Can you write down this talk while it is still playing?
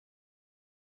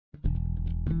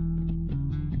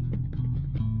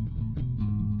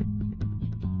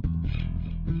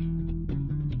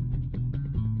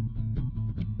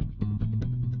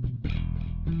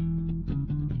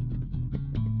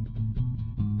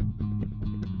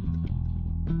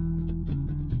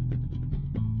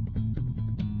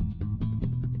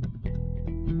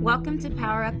Welcome to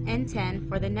Power Up N10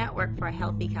 for the Network for a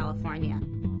Healthy California.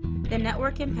 The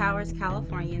network empowers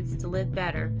Californians to live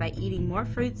better by eating more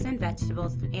fruits and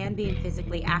vegetables and being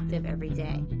physically active every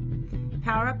day.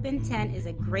 Power Up N10 is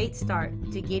a great start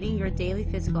to getting your daily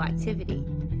physical activity.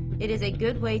 It is a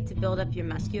good way to build up your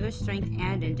muscular strength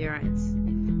and endurance.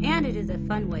 And it is a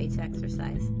fun way to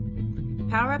exercise.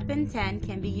 Power Up N10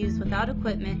 can be used without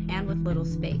equipment and with little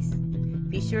space.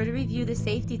 Be sure to review the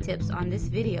safety tips on this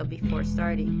video before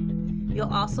starting.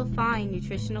 You'll also find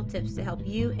nutritional tips to help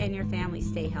you and your family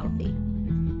stay healthy.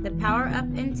 The Power Up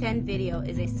N10 video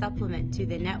is a supplement to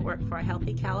the Network for a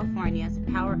Healthy California's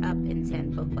Power Up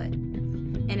N10 booklet.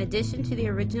 In addition to the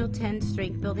original 10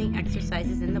 strength building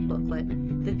exercises in the booklet,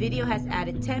 the video has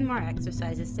added 10 more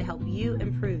exercises to help you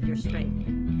improve your strength.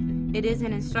 It is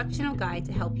an instructional guide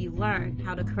to help you learn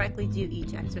how to correctly do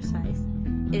each exercise.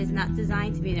 It is not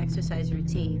designed to be an exercise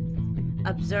routine.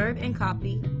 Observe and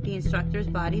copy the instructor's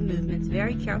body movements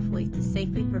very carefully to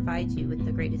safely provide you with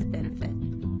the greatest benefit.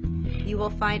 You will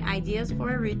find ideas for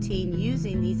a routine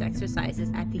using these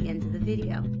exercises at the end of the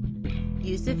video.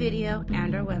 Use the video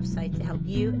and our website to help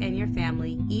you and your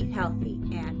family eat healthy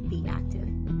and be active.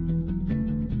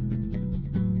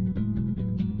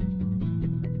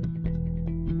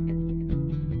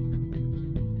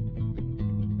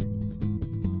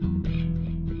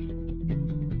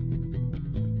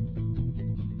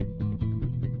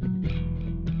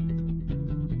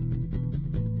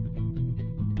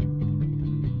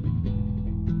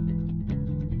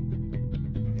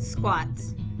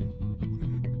 Squats.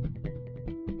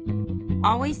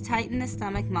 Always tighten the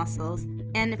stomach muscles,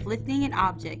 and if lifting an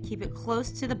object, keep it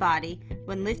close to the body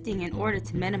when lifting in order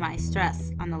to minimize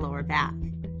stress on the lower back.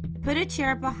 Put a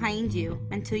chair behind you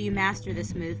until you master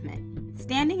this movement.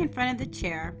 Standing in front of the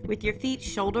chair with your feet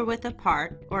shoulder width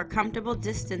apart or a comfortable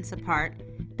distance apart,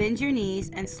 bend your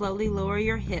knees and slowly lower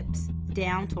your hips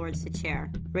down towards the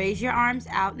chair. Raise your arms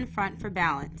out in front for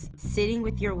balance, sitting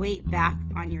with your weight back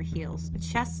on your heels,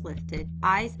 chest lifted,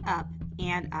 eyes up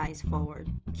and eyes forward.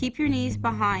 Keep your knees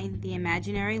behind the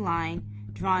imaginary line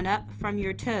drawn up from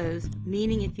your toes,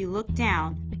 meaning if you look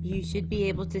down, you should be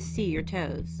able to see your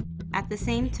toes. At the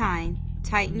same time,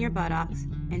 tighten your buttocks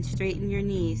and straighten your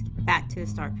knees back to the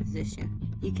start position.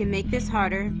 You can make this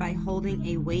harder by holding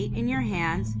a weight in your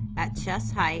hands at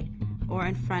chest height or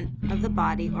in front of the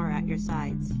body or at your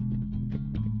sides.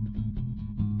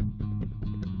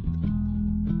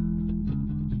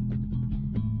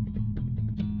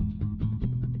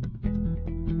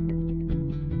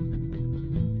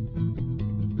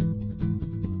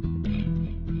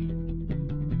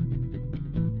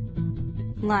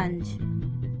 Lunge.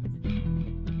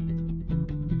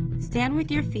 Stand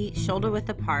with your feet shoulder width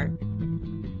apart.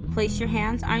 Place your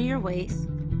hands on your waist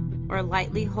or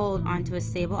lightly hold onto a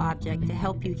stable object to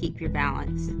help you keep your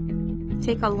balance.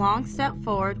 Take a long step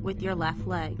forward with your left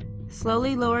leg.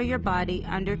 Slowly lower your body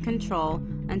under control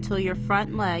until your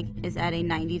front leg is at a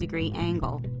 90-degree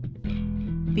angle.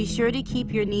 Be sure to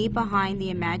keep your knee behind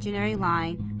the imaginary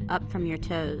line up from your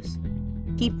toes.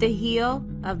 Keep the heel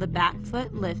of the back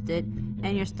foot lifted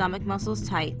and your stomach muscles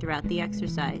tight throughout the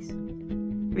exercise.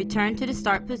 Return to the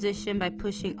start position by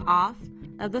pushing off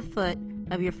of the foot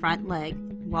of your front leg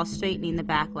while straightening the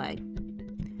back leg.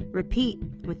 Repeat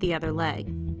with the other leg.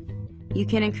 You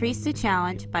can increase the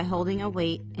challenge by holding a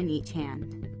weight in each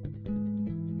hand.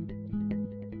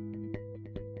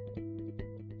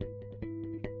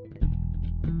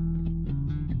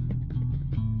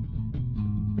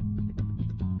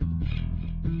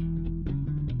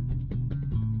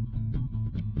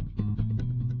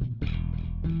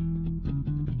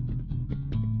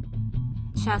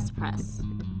 Chest press.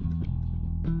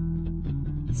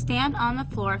 Stand on the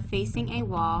floor facing a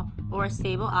wall or a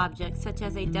stable object such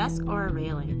as a desk or a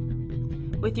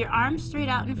railing. With your arms straight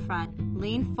out in front,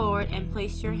 lean forward and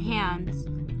place your hands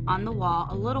on the wall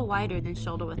a little wider than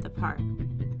shoulder width apart.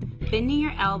 Bending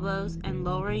your elbows and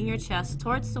lowering your chest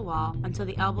towards the wall until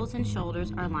the elbows and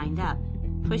shoulders are lined up.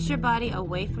 Push your body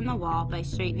away from the wall by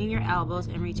straightening your elbows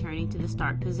and returning to the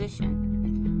start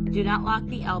position. Do not lock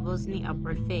the elbows in the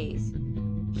upward phase.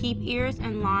 Keep ears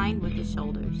in line with the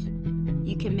shoulders.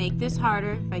 You can make this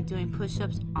harder by doing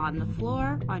push-ups on the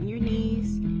floor, on your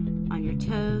knees, on your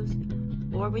toes,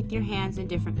 or with your hands in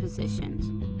different positions.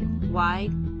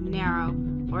 Wide, narrow,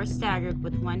 or staggered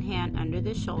with one hand under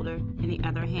the shoulder and the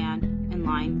other hand in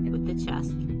line with the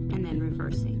chest, and then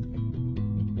reversing.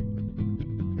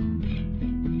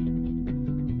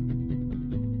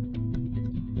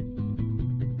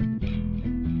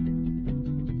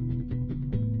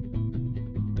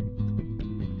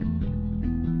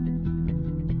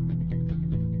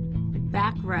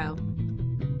 Back row.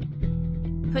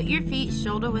 Put your feet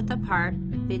shoulder width apart,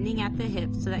 bending at the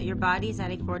hips so that your body is at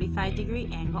a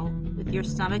 45-degree angle with your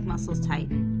stomach muscles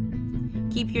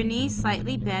tightened. Keep your knees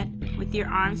slightly bent with your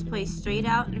arms placed straight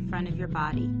out in front of your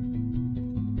body.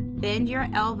 Bend your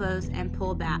elbows and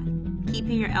pull back,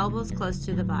 keeping your elbows close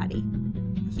to the body.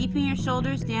 Keeping your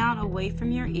shoulders down away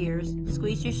from your ears,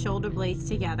 squeeze your shoulder blades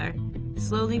together,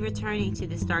 slowly returning to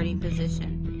the starting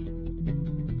position.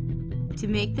 To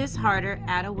make this harder,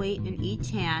 add a weight in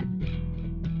each hand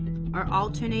or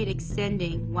alternate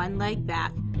extending one leg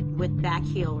back with back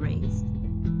heel raised.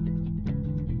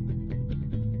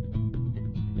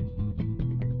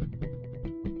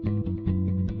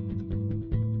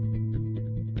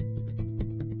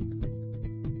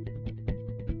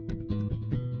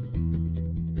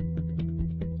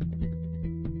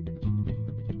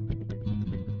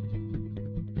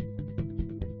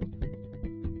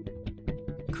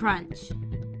 Crunch.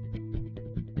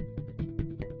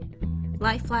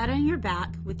 Lie flat on your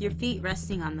back with your feet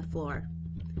resting on the floor.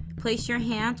 Place your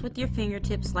hands with your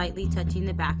fingertips lightly touching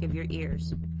the back of your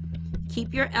ears.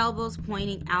 Keep your elbows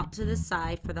pointing out to the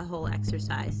side for the whole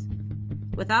exercise.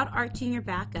 Without arching your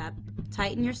back up,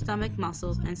 tighten your stomach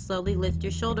muscles and slowly lift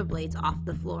your shoulder blades off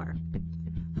the floor.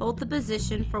 Hold the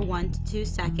position for 1 to 2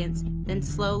 seconds, then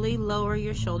slowly lower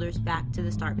your shoulders back to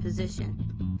the start position.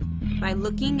 By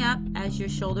looking up as your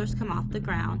shoulders come off the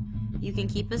ground, you can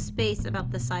keep a space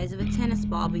about the size of a tennis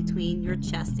ball between your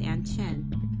chest and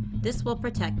chin. This will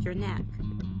protect your neck.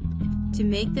 To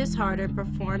make this harder,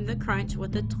 perform the crunch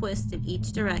with a twist in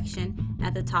each direction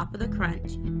at the top of the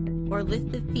crunch, or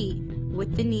lift the feet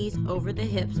with the knees over the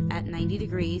hips at 90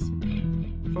 degrees,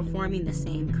 performing the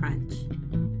same crunch.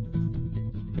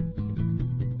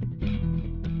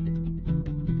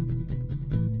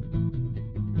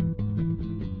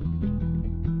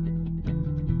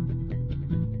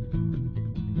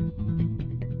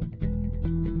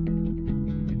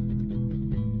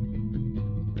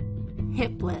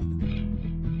 Hip lift.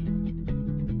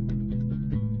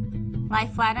 Lie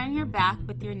flat on your back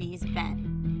with your knees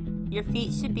bent. Your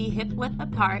feet should be hip width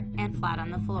apart and flat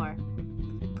on the floor.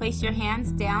 Place your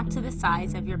hands down to the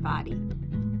sides of your body.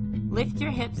 Lift your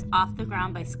hips off the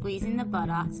ground by squeezing the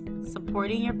buttocks,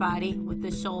 supporting your body with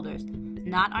the shoulders,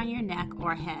 not on your neck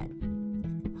or head.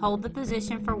 Hold the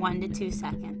position for 1 to 2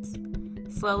 seconds.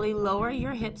 Slowly lower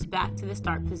your hips back to the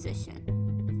start position.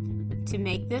 To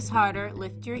make this harder,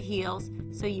 lift your heels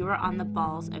so you are on the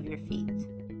balls of your feet.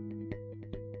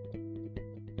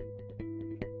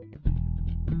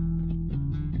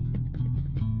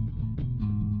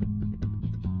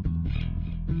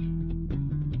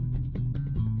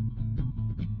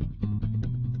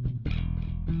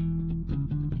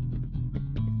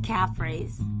 Calf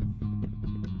raise.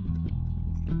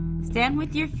 Stand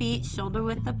with your feet shoulder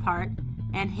width apart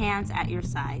and hands at your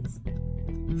sides.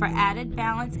 For added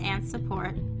balance and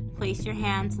support, place your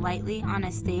hands lightly on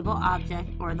a stable object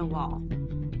or the wall.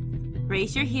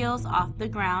 Raise your heels off the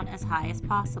ground as high as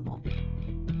possible.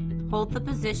 Hold the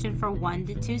position for 1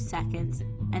 to 2 seconds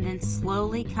and then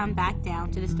slowly come back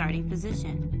down to the starting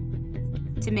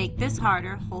position. To make this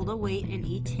harder, hold a weight in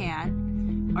each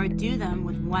hand or do them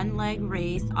with one leg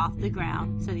raised off the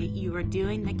ground so that you are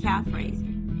doing the calf raise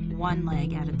one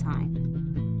leg at a time.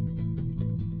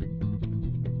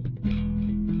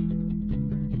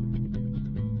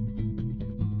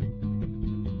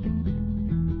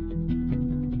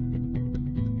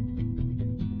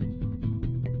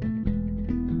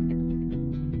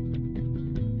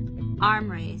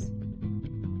 Arm raise.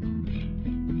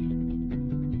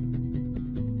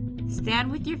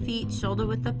 Stand with your feet shoulder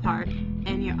width apart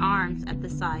and your arms at the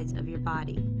sides of your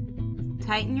body.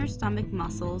 Tighten your stomach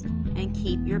muscles and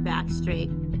keep your back straight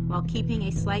while keeping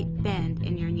a slight bend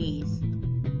in your knees.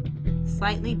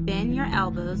 Slightly bend your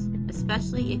elbows,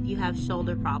 especially if you have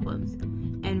shoulder problems,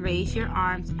 and raise your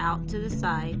arms out to the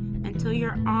side until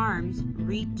your arms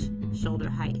reach shoulder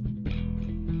height.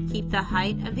 Keep the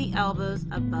height of the elbows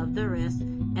above the wrists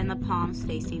and the palms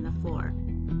facing the floor.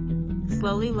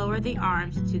 Slowly lower the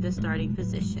arms to the starting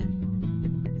position.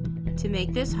 To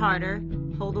make this harder,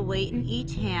 hold a weight in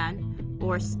each hand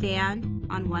or stand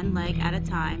on one leg at a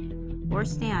time or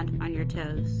stand on your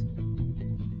toes.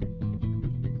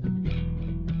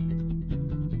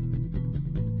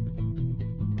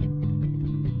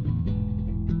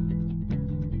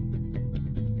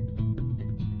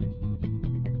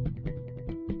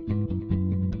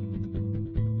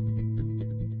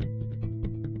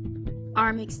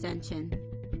 Arm extension.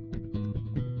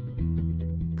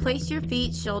 Place your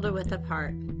feet shoulder width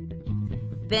apart.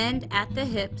 Bend at the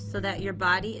hips so that your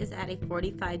body is at a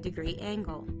 45-degree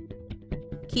angle.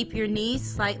 Keep your knees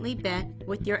slightly bent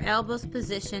with your elbows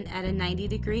positioned at a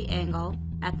 90-degree angle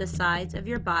at the sides of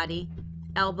your body,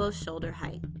 elbows shoulder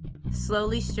height.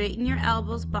 Slowly straighten your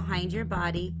elbows behind your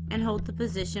body and hold the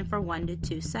position for 1 to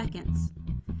 2 seconds.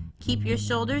 Keep your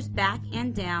shoulders back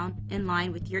and down in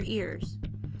line with your ears.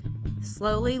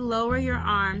 Slowly lower your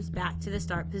arms back to the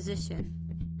start position.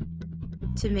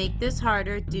 To make this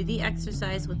harder, do the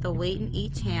exercise with a weight in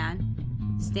each hand,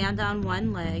 stand on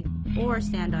one leg, or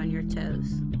stand on your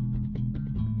toes.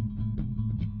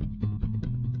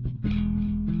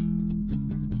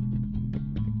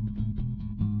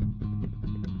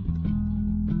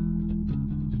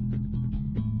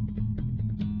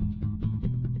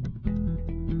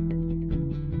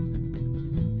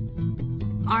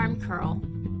 Arm curl.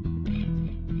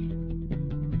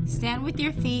 Stand with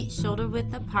your feet shoulder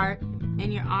width apart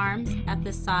and your arms at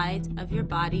the sides of your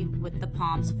body with the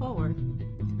palms forward.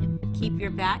 Keep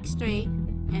your back straight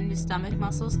and the stomach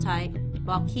muscles tight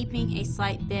while keeping a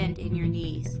slight bend in your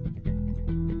knees.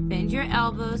 Bend your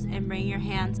elbows and bring your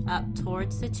hands up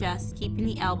towards the chest, keeping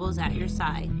the elbows at your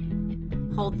side.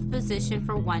 Hold the position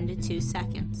for 1 to 2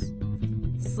 seconds.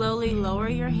 Slowly lower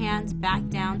your hands back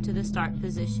down to the start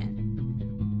position.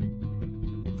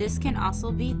 This can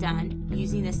also be done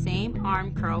using the same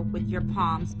arm curl with your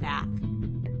palms back.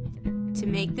 To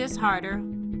make this harder,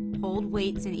 hold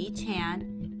weights in each hand,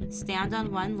 stand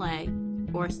on one leg,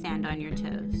 or stand on your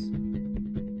toes.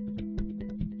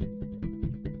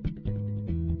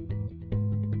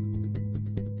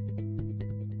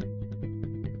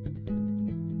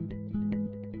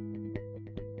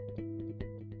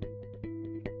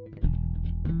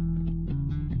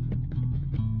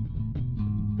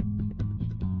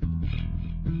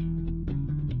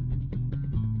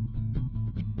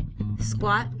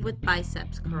 Squat with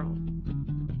biceps curl.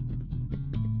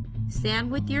 Stand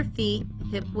with your feet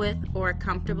hip width or a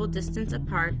comfortable distance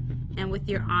apart and with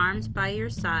your arms by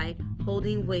your side,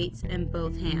 holding weights in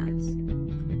both hands.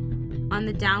 On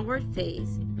the downward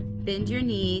phase, bend your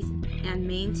knees and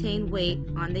maintain weight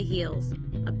on the heels,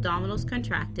 abdominals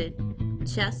contracted,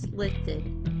 chest lifted,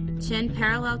 chin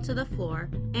parallel to the floor,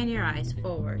 and your eyes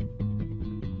forward.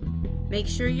 Make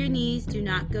sure your knees do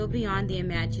not go beyond the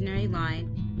imaginary line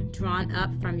drawn up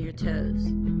from your toes.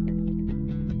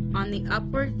 On the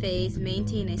upward phase,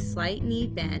 maintain a slight knee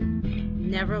bend,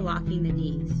 never locking the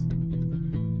knees.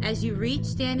 As you reach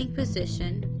standing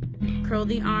position, curl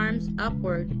the arms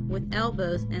upward with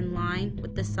elbows in line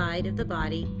with the side of the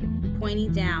body,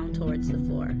 pointing down towards the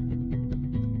floor.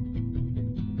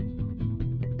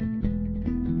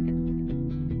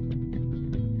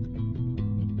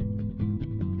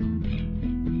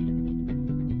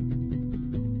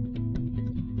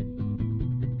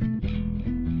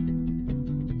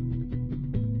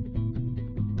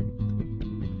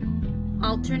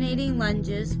 Alternating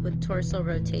lunges with torso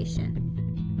rotation.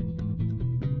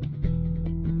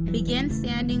 Begin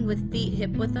standing with feet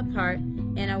hip width apart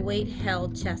and a weight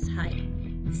held chest height.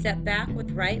 Step back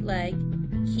with right leg,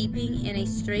 keeping in a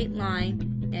straight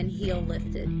line and heel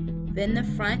lifted. Bend the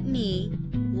front knee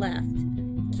left,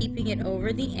 keeping it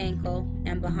over the ankle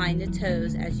and behind the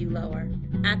toes as you lower.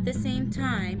 At the same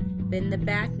time, bend the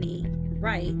back knee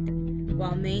right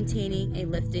while maintaining a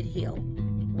lifted heel.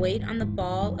 Weight on the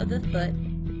ball of the foot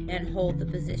and hold the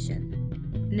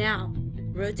position. Now,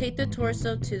 rotate the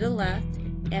torso to the left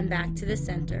and back to the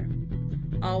center,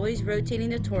 always rotating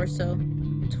the torso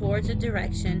towards the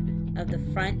direction of the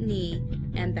front knee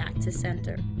and back to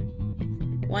center.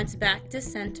 Once back to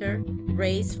center,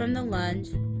 raise from the lunge,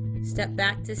 step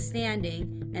back to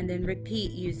standing, and then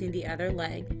repeat using the other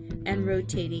leg and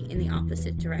rotating in the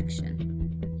opposite direction.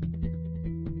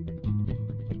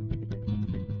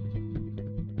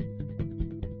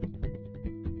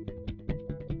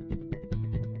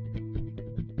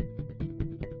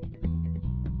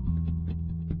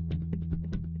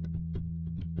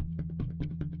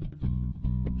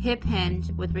 Hip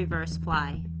hinge with reverse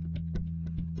fly.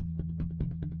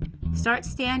 Start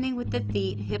standing with the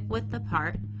feet hip width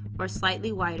apart or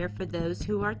slightly wider for those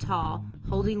who are tall,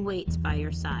 holding weights by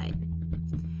your side.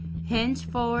 Hinge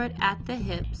forward at the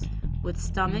hips with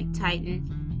stomach tightened,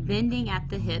 bending at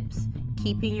the hips,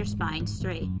 keeping your spine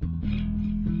straight.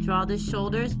 Draw the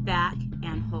shoulders back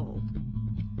and hold.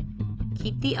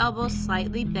 Keep the elbows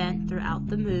slightly bent throughout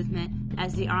the movement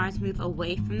as the arms move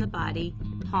away from the body,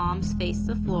 palms face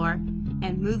the floor,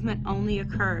 and movement only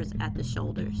occurs at the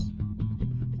shoulders.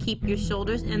 Keep your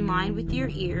shoulders in line with your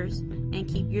ears and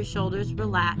keep your shoulders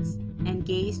relaxed and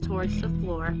gaze towards the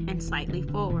floor and slightly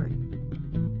forward.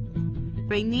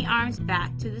 Bring the arms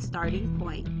back to the starting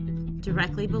point,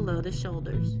 directly below the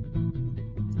shoulders.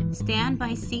 Stand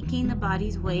by seeking the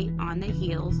body's weight on the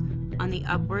heels on the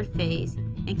upward phase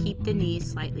and keep the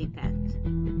knees slightly bent.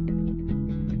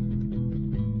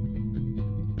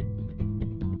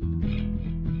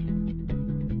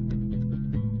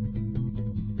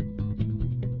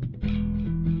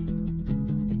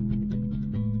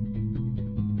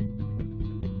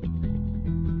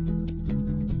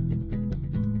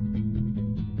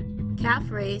 Calf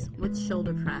raise with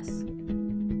shoulder press.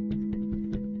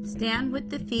 Stand with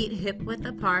the feet hip-width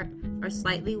apart or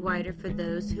slightly wider for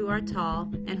those who are tall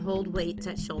and hold weights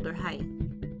at shoulder height.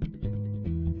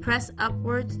 Press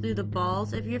upwards through the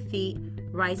balls of your feet,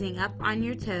 rising up on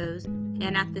your toes,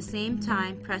 and at the same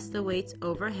time press the weights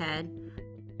overhead,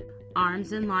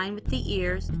 arms in line with the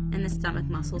ears, and the stomach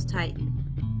muscles tighten.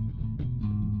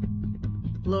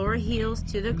 Lower heels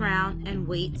to the ground and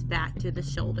weights back to the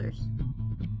shoulders.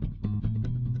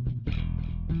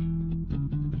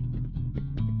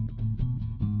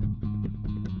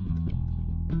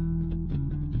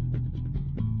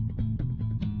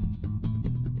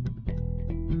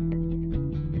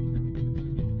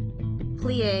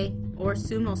 Plie or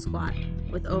sumo squat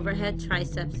with overhead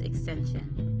triceps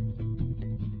extension.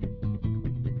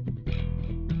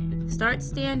 Start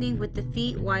standing with the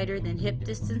feet wider than hip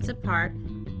distance apart,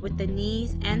 with the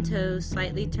knees and toes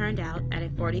slightly turned out at a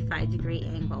 45-degree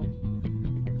angle.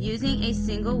 Using a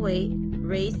single weight,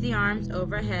 raise the arms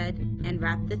overhead and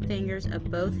wrap the fingers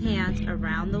of both hands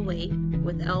around the weight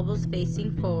with elbows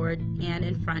facing forward and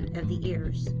in front of the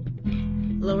ears.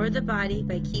 Lower the body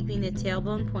by keeping the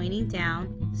tailbone pointing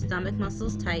down, stomach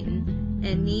muscles tighten,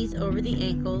 and knees over the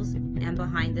ankles and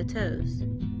behind the toes.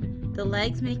 The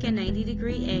legs make a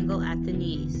 90-degree angle at the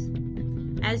knees.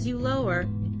 As you lower,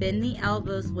 bend the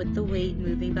elbows with the weight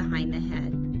moving behind the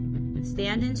head.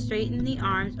 Stand and straighten the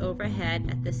arms overhead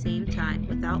at the same time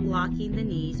without locking the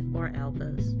knees or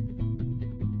elbows.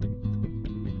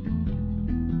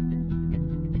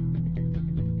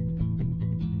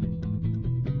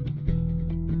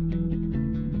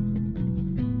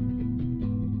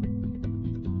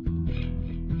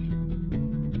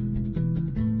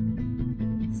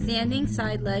 Standing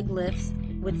side leg lifts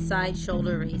with side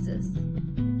shoulder raises.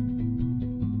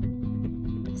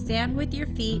 Stand with your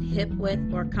feet hip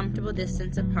width or comfortable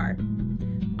distance apart.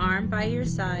 Arm by your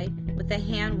side with the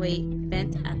hand weight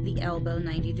bent at the elbow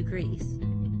 90 degrees.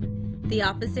 The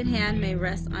opposite hand may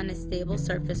rest on a stable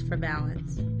surface for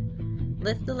balance.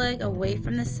 Lift the leg away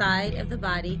from the side of the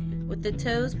body with the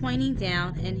toes pointing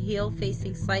down and heel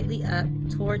facing slightly up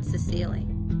towards the ceiling.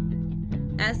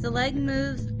 As the leg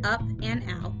moves up and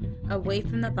out, away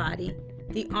from the body,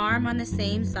 the arm on the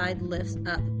same side lifts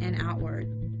up and outward.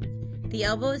 The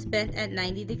elbow is bent at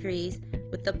 90 degrees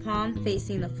with the palm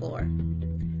facing the floor.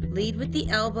 Lead with the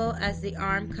elbow as the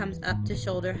arm comes up to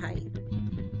shoulder height.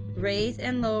 Raise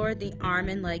and lower the arm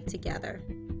and leg together.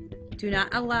 Do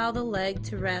not allow the leg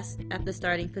to rest at the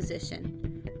starting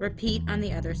position. Repeat on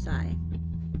the other side.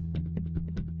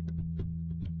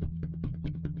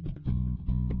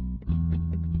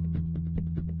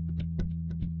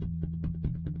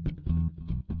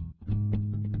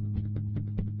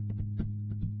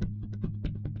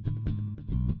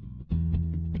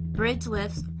 Bridge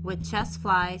lifts with chest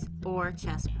flies or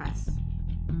chest press.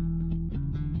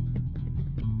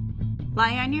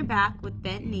 Lie on your back with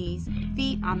bent knees,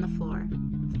 feet on the floor.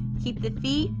 Keep the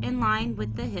feet in line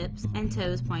with the hips and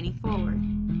toes pointing forward.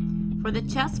 For the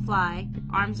chest fly,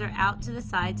 arms are out to the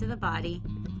sides of the body,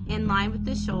 in line with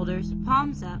the shoulders,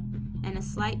 palms up, and a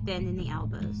slight bend in the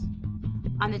elbows.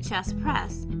 On the chest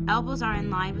press, elbows are in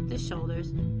line with the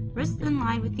shoulders, wrists in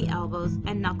line with the elbows,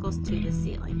 and knuckles to the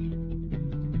ceiling.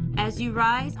 As you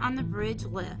rise on the bridge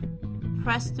lift,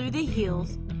 press through the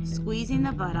heels, squeezing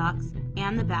the buttocks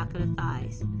and the back of the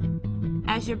thighs.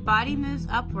 As your body moves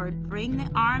upward, bring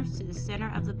the arms to the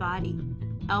center of the body,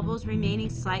 elbows remaining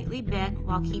slightly bent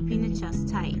while keeping the chest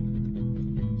tight.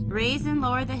 Raise and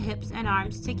lower the hips and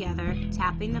arms together,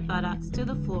 tapping the buttocks to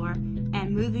the floor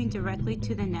and moving directly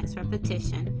to the next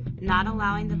repetition, not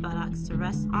allowing the buttocks to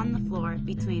rest on the floor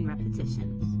between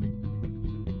repetitions.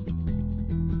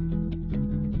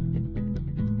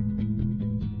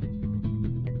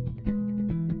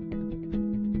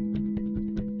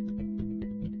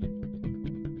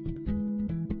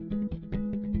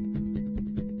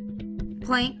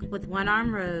 Plank with one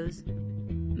arm rows,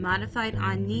 modified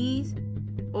on knees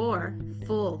or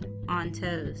full on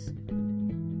toes.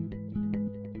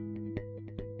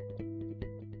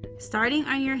 Starting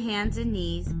on your hands and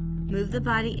knees, move the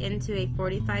body into a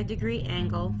 45-degree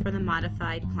angle for the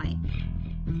modified plank.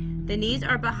 The knees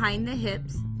are behind the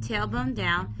hips, tailbone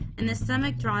down, and the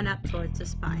stomach drawn up towards the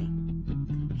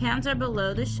spine. Hands are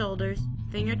below the shoulders,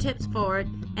 fingertips forward,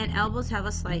 and elbows have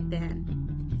a slight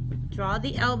bend. Draw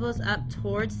the elbows up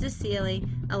towards the ceiling,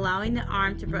 allowing the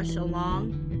arm to brush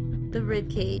along the rib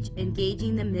cage,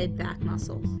 engaging the mid-back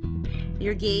muscles.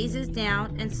 Your gaze is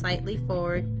down and slightly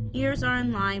forward, ears are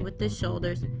in line with the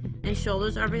shoulders, and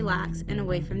shoulders are relaxed and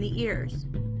away from the ears.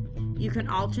 You can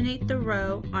alternate the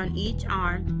row on each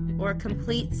arm or a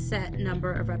complete set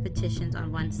number of repetitions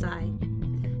on one side.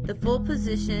 The full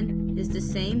position is the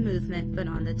same movement but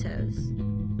on the toes.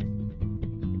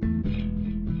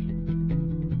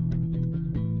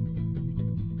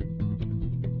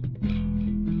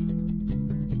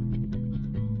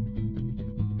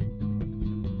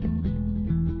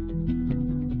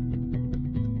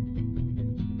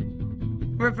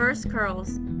 Reverse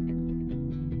curls.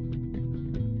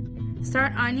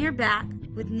 Start on your back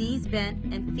with knees bent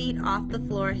and feet off the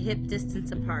floor hip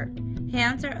distance apart.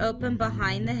 Hands are open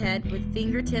behind the head with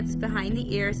fingertips behind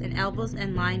the ears and elbows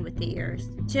in line with the ears.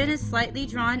 Chin is slightly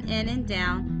drawn in and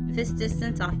down, fist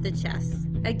distance off the chest.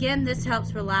 Again, this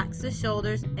helps relax the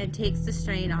shoulders and takes the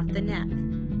strain off the neck.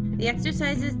 The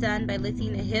exercise is done by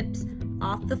lifting the hips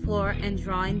off the floor and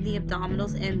drawing the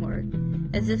abdominals inward,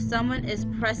 as if someone is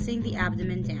pressing the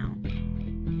abdomen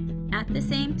down. At the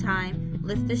same time,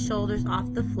 lift the shoulders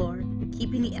off the floor,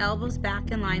 keeping the elbows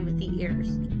back in line with the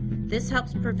ears. This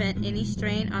helps prevent any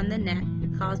strain on the neck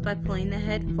caused by pulling the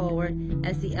head forward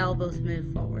as the elbows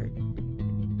move forward.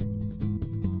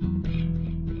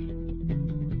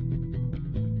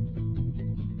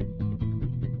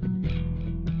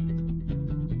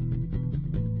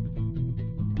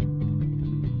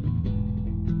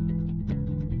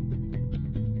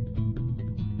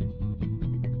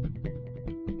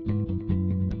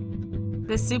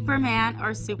 The Superman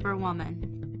or Superwoman.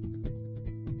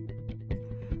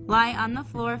 Lie on the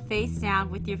floor face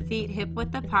down with your feet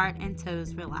hip-width apart and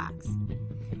toes relaxed.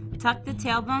 Tuck the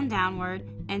tailbone downward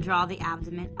and draw the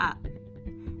abdomen up.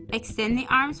 Extend the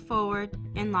arms forward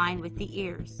in line with the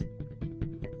ears.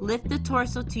 Lift the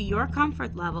torso to your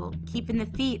comfort level, keeping the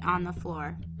feet on the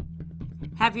floor.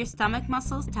 Have your stomach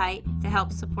muscles tight to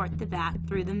help support the back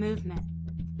through the movement.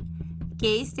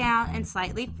 Gaze down and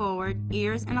slightly forward,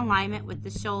 ears in alignment with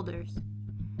the shoulders.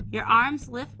 Your arms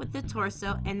lift with the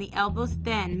torso and the elbows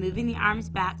bend, moving the arms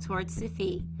back towards the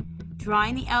feet,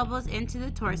 drawing the elbows into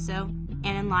the torso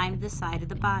and in line with the side of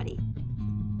the body.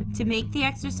 To make the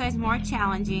exercise more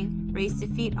challenging, raise the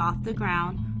feet off the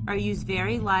ground or use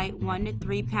very light 1 to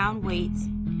 3 pound weights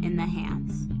in the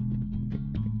hands.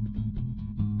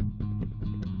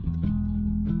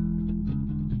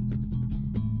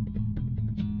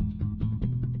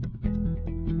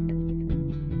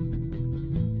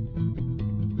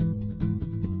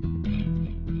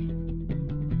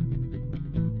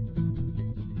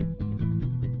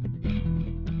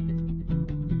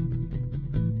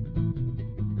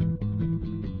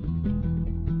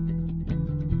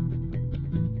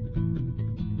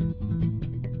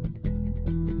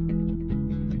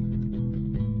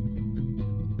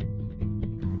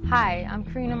 Hi, I'm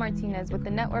Karina Martinez with the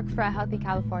Network for a Healthy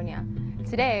California.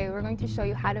 Today, we're going to show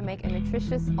you how to make a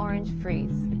nutritious orange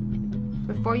freeze.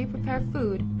 Before you prepare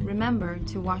food, remember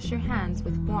to wash your hands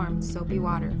with warm, soapy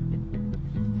water.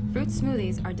 Fruit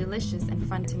smoothies are delicious and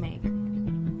fun to make.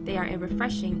 They are a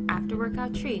refreshing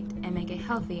after-workout treat and make a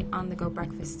healthy on-the-go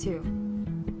breakfast too.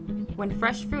 When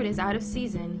fresh fruit is out of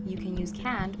season, you can use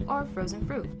canned or frozen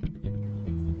fruit.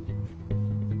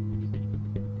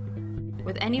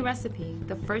 With any recipe,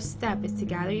 the first step is to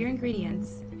gather your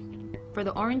ingredients. For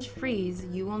the orange freeze,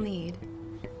 you will need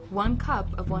 1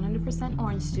 cup of 100%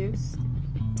 orange juice,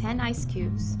 10 ice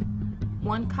cubes,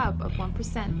 1 cup of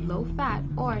 1% low-fat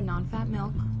or non-fat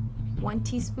milk, 1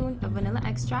 teaspoon of vanilla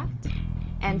extract,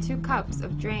 and 2 cups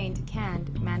of drained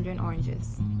canned mandarin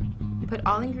oranges. Put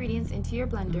all ingredients into your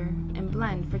blender and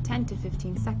blend for 10 to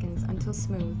 15 seconds until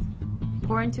smooth.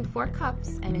 Pour into 4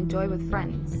 cups and enjoy with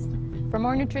friends. For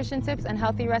more nutrition tips and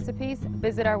healthy recipes,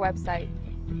 visit our website,